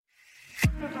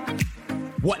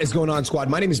What is going on, squad?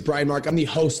 My name is Brian Mark. I'm the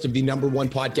host of the #1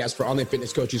 podcast for online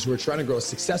fitness coaches who are trying to grow a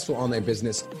successful online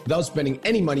business without spending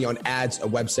any money on ads, a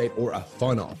website, or a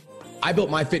funnel. I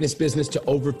built my fitness business to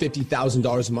over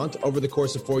 $50,000 a month over the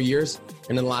course of 4 years.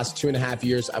 And in the last 2.5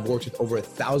 years, I've worked with over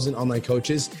 1,000 online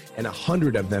coaches and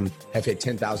 100 of them have hit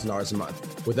 $10,000 a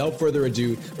month. Without further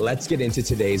ado, let's get into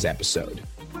today's episode.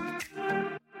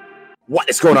 What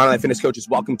is going on, online fitness coaches?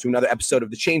 Welcome to another episode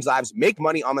of the Change Lives, Make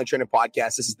Money Online Training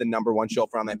Podcast. This is the #1 show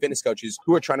for online fitness coaches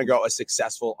who are trying to grow a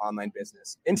successful online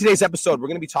business. In today's episode, we're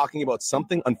going to be talking about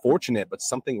something unfortunate, but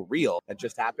something real that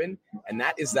just happened. And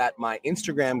that is that my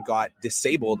Instagram got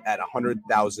disabled at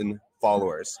 100,000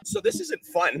 followers. So this isn't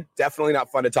fun. Definitely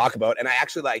not fun to talk about. And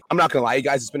I'm not going to lie, you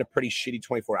guys, it's been a pretty shitty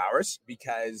 24 hours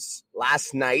because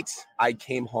last night I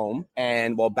came home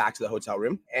and back to the hotel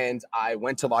room and I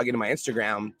went to log into my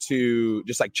Instagram to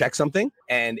just check something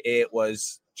and it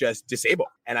was just disabled.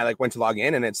 And I went to log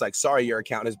in and it's sorry, your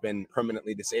account has been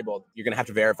permanently disabled. You're going to have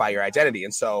to verify your identity.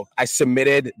 And so I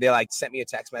submitted, they sent me a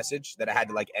text message that I had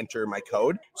to enter my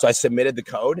code. So I submitted the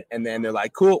code and then they're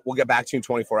cool, we'll get back to you in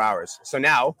 24 hours. So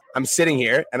now I'm sitting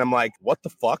here and I'm what the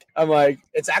fuck?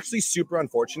 It's actually super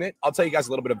unfortunate. I'll tell you guys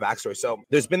a little bit of backstory. So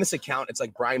there's been this account, it's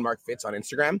Brian Mark Fits on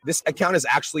Instagram. This account has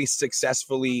actually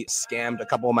successfully scammed a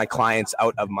couple of my clients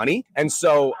out of money. And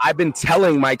so I've been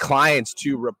telling my clients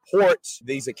to report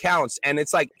these accounts and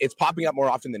it's popping up more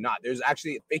often than not. There's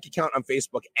actually a fake account on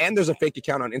Facebook and there's a fake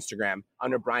account on Instagram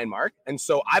under Brian Mark. And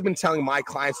so I've been telling my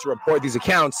clients to report these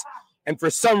accounts. And for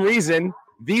some reason,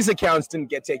 these accounts didn't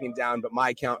get taken down, but my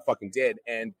account fucking did.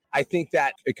 And I think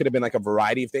that it could have been a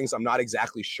variety of things. I'm not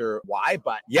exactly sure why,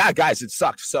 but yeah, guys, it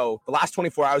sucked. So the last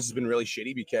 24 hours has been really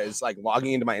shitty because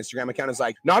logging into my Instagram account is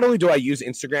not only do I use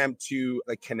Instagram to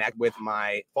connect with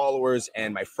my followers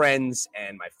and my friends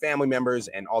and my family members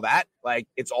and all that,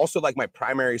 it's also my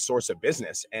primary source of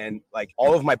business. And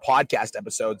all of my podcast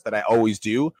episodes that I always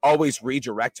do always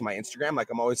redirect to my Instagram.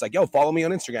 I'm always yo, follow me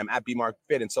on Instagram at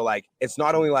bmarkfit. And so it's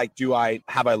not only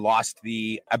have I lost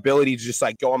the ability to just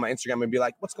go on my Instagram and be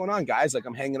what's going on, guys?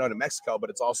 I'm hanging out in Mexico, but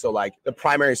it's also the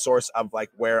primary source of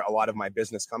where a lot of my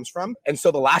business comes from. And so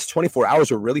the last 24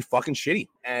 hours were really fucking shitty.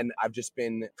 And I've just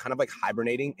been kind of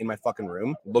hibernating in my fucking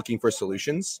room, looking for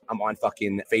solutions. I'm on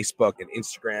fucking Facebook and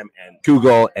Instagram and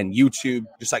Google and YouTube,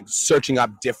 just searching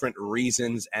up different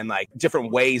reasons and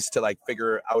different ways to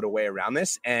figure out a way around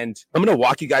this. And I'm going to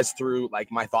walk you guys through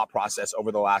my thought process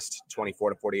over the last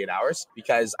 24 to 48 hours,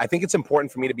 because I think it's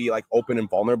important for me to be open and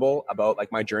vulnerable about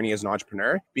my journey as an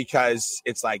entrepreneur, because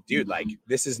it's dude,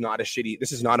 this is not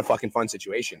a fucking fun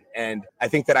situation. And I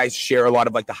think that I share a lot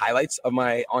of the highlights of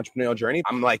my entrepreneurial journey.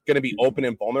 I'm going to be open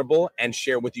and vulnerable and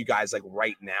share with you guys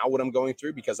right now what I'm going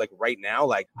through, because right now,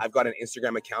 I've got an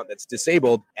Instagram account that's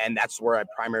disabled and that's where I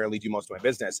primarily do most of my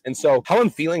business. And so how I'm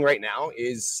feeling right now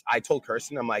is I told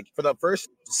Kirsten, I'm for the first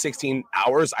 16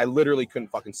 hours, I literally couldn't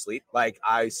fucking sleep.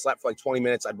 I slept for 20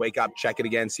 minutes. I'd wake up, check it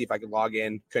again, see if I could log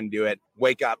in, couldn't do it.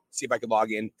 Wake up, see if I could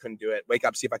log in, couldn't do it. Wake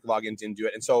up, see if I could log in, didn't do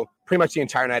it. And so pretty much the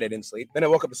entire night I didn't sleep. Then I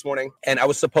woke up this morning and I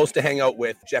was supposed to hang out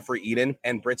with Jeffrey Eden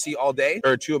and Britzy all day,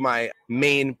 or two of my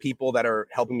main people that are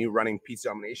helping me running Pizza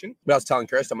Domination. But I was telling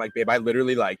Kirsten, I'm babe, I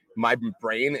literally my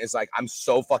brain is I'm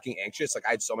so fucking anxious.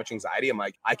 I had so much anxiety. I'm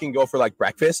I can go for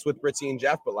breakfast with Britzy and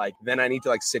Jeff, but then I need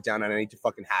to sit down and I need to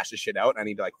fucking hash this shit out. I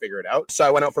need to figure it out. So I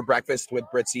went out for breakfast with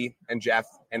Britzy and Jeff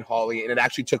and Holly, and it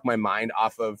actually took my mind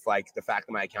off of the fact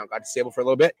that my account got disabled for a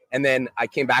little bit. And then I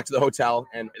came back to the hotel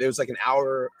and there was an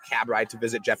hour cab ride to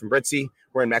visit Jeff and Britzy.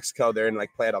 We're in Mexico. They're in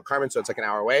Playa del Carmen, so it's an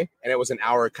hour away. And it was an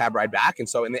hour cab ride back. And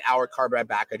so in the hour cab ride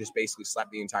back, I just basically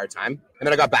slept the entire time. And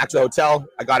then I got back to the hotel.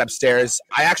 I got upstairs.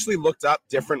 I actually looked up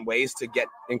different ways to get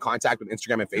in contact with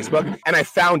Instagram and Facebook. And I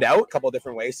found out a couple of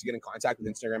different ways to get in contact with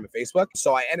Instagram and Facebook.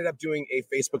 So I ended up doing a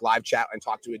Facebook live chat and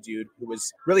talked to a dude who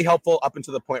was really helpful up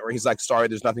until the point where he's sorry,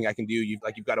 there's nothing I can do. You've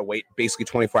got to wait basically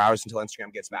 24 hours until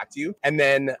Instagram gets back to you. And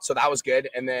then, so that was good.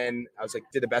 And then I was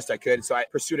did the best I could. So I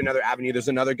pursued another avenue. There's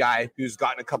another guy who's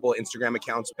gotten a couple of Instagram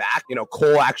accounts back.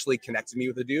 Cole actually connected me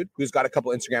with a dude who's got a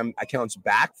couple Instagram accounts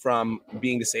back from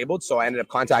being disabled. So I ended up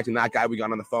contacting that guy. We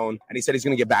got on the phone and he said he's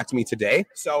going to get back to me today.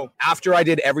 So after I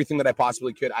did everything that I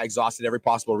possibly could, I exhausted every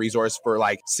possible resource for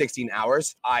 16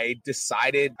 hours. I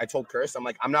told Kirsten,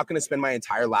 I'm not going to spend my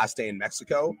entire last day in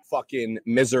Mexico fucking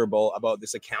miserable about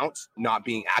this account not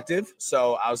being active.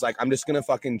 So I was I'm just going to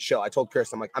fucking chill. I told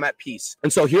Kirsten, I'm at peace.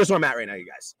 And so here's where I'm at right now, you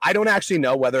guys. I don't actually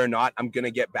know whether or not I'm going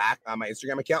to get back my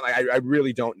Instagram account. Like, I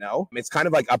really don't know. It's kind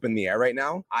of like up in the air right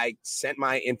now. I sent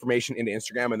my information into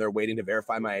Instagram and they're waiting to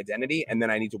verify my identity. And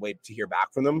then I need to wait to hear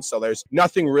back from them. So there's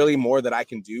nothing really more that I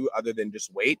can do other than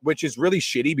just wait, which is really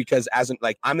shitty because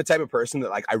I'm the type of person that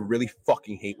like, I really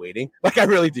fucking hate waiting. Like I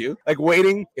really do. Like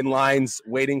waiting in lines,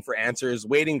 waiting for answers,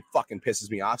 waiting fucking pisses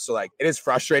me off. So like, it is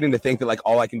frustrating to think that like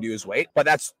all I can do is wait, but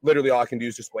that's literally all I can do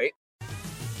is just wait.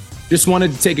 Just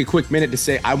wanted to take a quick minute to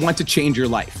say, I want to change your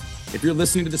life. If you're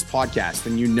listening to this podcast,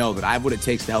 then you know that I have what it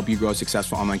takes to help you grow a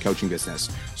successful online coaching business.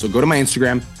 So go to my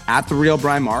Instagram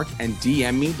 @TheRealBrianMark and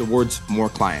DM me the words more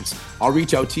clients. I'll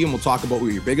reach out to you and we'll talk about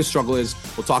what your biggest struggle is.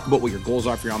 We'll talk about what your goals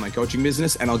are for your online coaching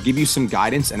business, and I'll give you some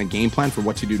guidance and a game plan for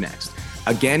what to do next.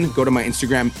 Again, go to my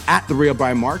Instagram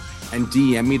 @TheRealBrianMark and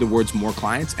DM me the words more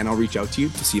clients, and I'll reach out to you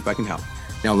to see if I can help.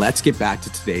 Now let's get back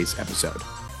to today's episode.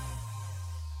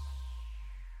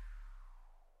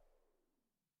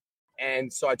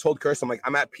 And so I told Kirsten, I'm like,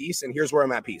 I'm at peace, and here's where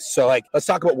I'm at peace. So like, let's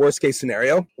talk about worst case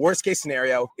scenario. Worst case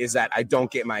scenario is that I don't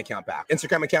get my account back.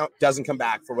 Instagram account doesn't come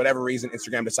back for whatever reason.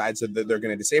 Instagram decides that they're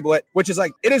going to disable it, which is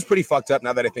like, it is pretty fucked up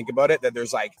now that I think about it, that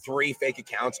there's like 3 fake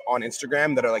accounts on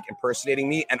Instagram that are like impersonating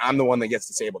me, and I'm the one that gets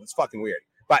disabled. It's fucking weird.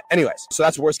 But anyways, so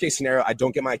that's worst case scenario. I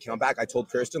don't get my account back. I told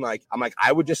Kirsten,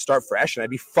 I would just start fresh and I'd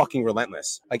be fucking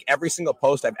relentless. Like every single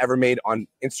post I've ever made on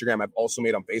Instagram, I've also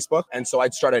made on Facebook. And so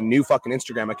I'd start a new fucking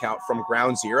Instagram account from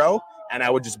ground zero. And I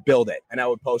would just build it. And I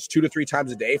would post 2 to 3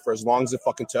 times a day for as long as it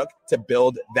fucking took to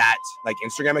build that like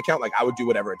Instagram account. Like I would do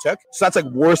whatever it took. So that's like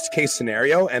worst case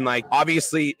scenario. And like,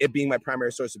 obviously it being my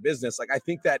primary source of business, like I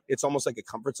think that it's almost like a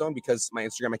comfort zone because my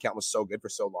Instagram account was so good for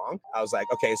so long. I was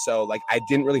like, okay, so like I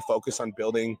didn't really focus on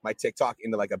building my TikTok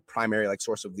into like a primary like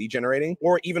source of lead generating,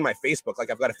 or even my Facebook.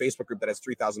 Like I've got a Facebook group that has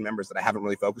 3,000 members that I haven't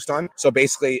really focused on. So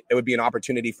basically it would be an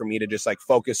opportunity for me to just like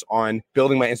focus on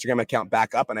building my Instagram account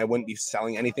back up, and I wouldn't be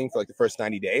selling anything for like the first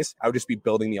 90 days. I would just be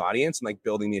building the audience and like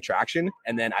building the attraction.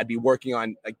 And then I'd be working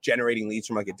on like generating leads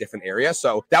from like a different area.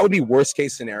 So that would be worst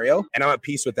case scenario. And I'm at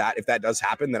peace with that. If that does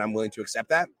happen, then I'm willing to accept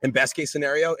that. And best case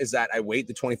scenario is that I wait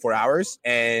the 24 hours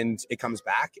and it comes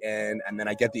back, and then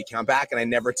I get the account back, and I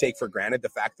never take for granted the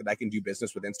fact that I can do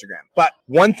business with Instagram. But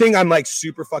one thing I'm like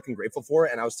super fucking grateful for,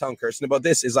 and I was telling Kirsten about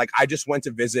this, is like I just went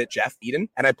to visit Jeff Eden,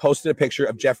 and I posted a picture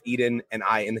of Jeff Eden and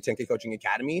I in the 10K Coaching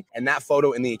Academy. And that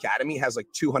photo in the academy has like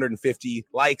 250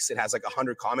 likes. It has like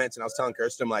 100 comments. And I was telling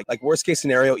Kirsten, like worst case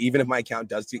scenario, even if my account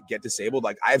does get disabled,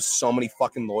 like I have so many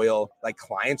fucking loyal like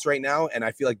clients right now. And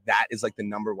I feel like that is like the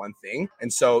number one thing.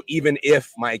 And so even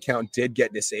if my account did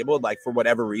get disabled, like for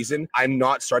whatever reason, I'm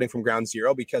not starting from ground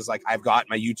zero, because like I've got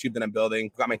my YouTube that I'm building,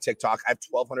 I've got my TikTok, I have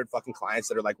 1,200 fucking clients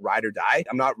that are like ride or die.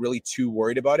 I'm not really too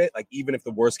worried about it. Like even if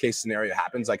the worst case scenario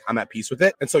happens, like I'm at peace with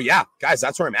it. And so, yeah, guys,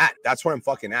 that's where I'm at. That's where I'm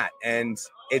fucking at. And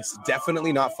it's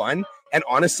definitely not fun. And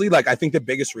honestly, like I think the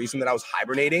biggest reason that I was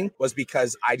hibernating was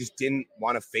because I just didn't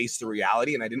want to face the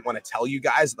reality, and I didn't want to tell you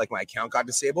guys like my account got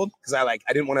disabled, because I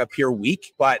didn't want to appear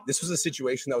weak. But this was a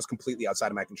situation that was completely outside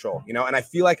of my control, you know? And I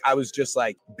feel like I was just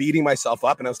like beating myself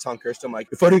up, and I was telling Kirsten, like,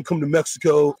 if I didn't come to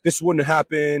Mexico, this wouldn't have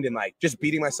happened, and like just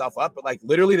beating myself up. But like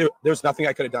literally there's nothing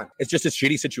I could have done. It's just a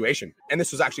shitty situation. And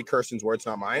this was actually Kirsten's words,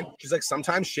 not mine. She's like,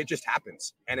 sometimes shit just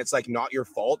happens, and it's like not your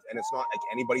fault, and it's not like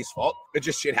anybody's fault. It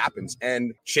just shit happens,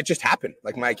 and shit just happened.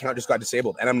 Like my account just got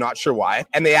disabled, and I'm not sure why.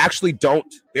 And they actually don't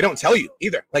tell you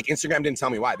either. Like Instagram didn't tell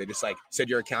me why. They just like said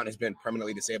your account has been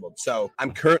permanently disabled. So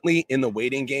I'm currently in the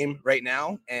waiting game right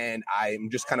now, and I'm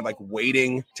just kind of like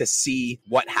waiting to see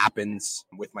what happens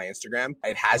with my Instagram.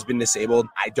 It has been disabled.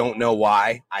 I don't know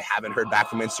why. I haven't heard back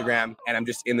from Instagram, and I'm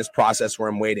just in this process where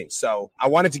I'm waiting. So I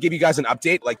wanted to give you guys an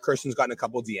update. Like Kirsten's gotten a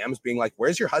couple of DMs being like,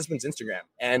 where's your husband's Instagram?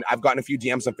 And I've gotten a few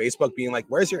DMs on Facebook being like,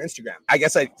 where's your Instagram? I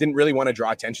guess I didn't really want to draw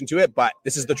attention to it, but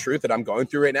this is the truth that I'm going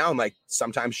through right now. And like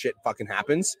sometimes shit fucking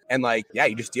happens, and like, yeah,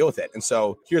 you just deal with it. And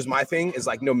so here's my thing is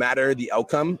like, no matter the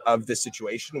outcome of this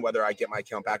situation, whether I get my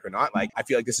account back or not, like I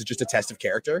feel like this is just a test of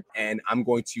character, and I'm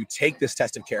going to take this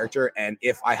test of character. And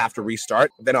if I have to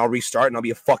restart, then I'll restart, and I'll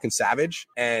be a fucking savage.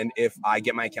 And if I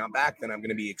get my account back, then I'm going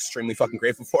to be extremely fucking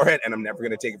grateful for it. And I'm never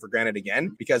going to take it for granted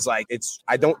again, because like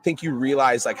I don't think you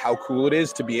realize like how cool it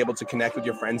is to be able to connect with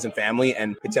your friends and family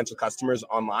and potential customers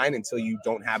online until you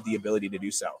don't have the ability to do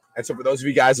so. And so for those of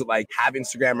you guys that like have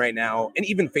Instagram right now, and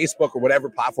even Facebook or whatever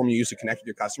platform you use to connect with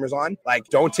your customers on, like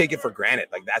don't take it for granted.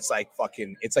 Like that's like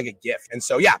fucking, it's like a gift. And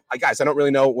so yeah, guys, I don't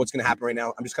really know what's going to happen right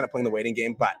now. I'm just kind of playing the waiting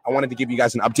game, but I wanted to give you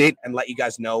guys an update and let you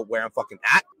guys know where I'm fucking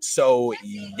at. So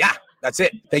yeah. that's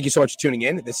it. Thank you so much for tuning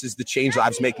in. This is the Change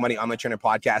Lives Make Money Online Trainer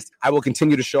podcast. I will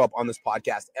continue to show up on this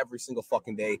podcast every single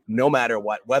fucking day, no matter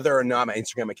what, whether or not my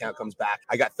Instagram account comes back.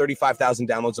 I got 35,000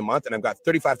 downloads a month, and I've got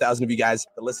 35,000 of you guys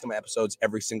that listen to my episodes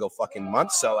every single fucking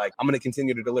month. So like, I'm going to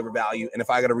continue to deliver value. And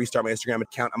if I got to restart my Instagram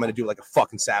account, I'm going to do like a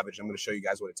fucking savage. I'm going to show you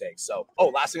guys what it takes. So,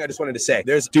 last thing I just wanted to say,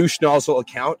 there's a douche nozzle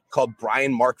account called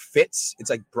Brian Mark Fitz.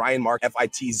 It's like Brian Mark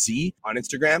FITZ on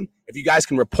Instagram. If you guys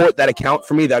can report that account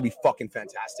for me, that'd be fucking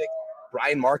fantastic.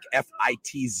 Brian Mark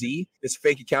FITZ. This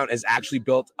fake account is actually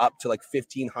built up to like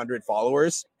 1,500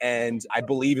 followers, and I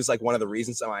believe is like one of the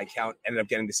reasons that my account ended up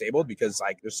getting disabled, because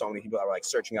like there's so many people that were like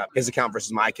searching up his account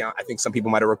versus my account. I think some people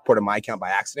might have reported my account by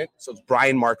accident. So it's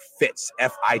Brian Mark Fitz,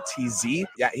 FITZ.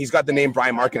 Yeah, he's got the name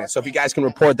Brian Mark in it. So if you guys can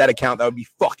report that account, that would be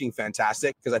fucking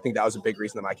fantastic, because I think that was a big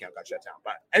reason that my account got shut down.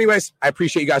 But anyways, I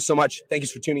appreciate you guys so much. Thank you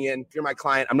for tuning in. If you're my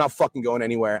client, I'm not fucking going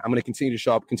anywhere. I'm going to continue to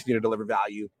show up, continue to deliver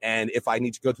value. And if I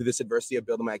need to go through this adversity of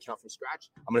building my account from scratch,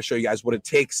 I'm going to show you guys what it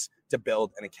takes to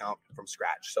build an account from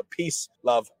scratch. So peace,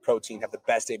 love, protein. Have the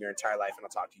best day of your entire life, and I'll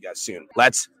talk to you guys soon.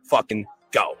 Let's fucking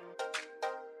go.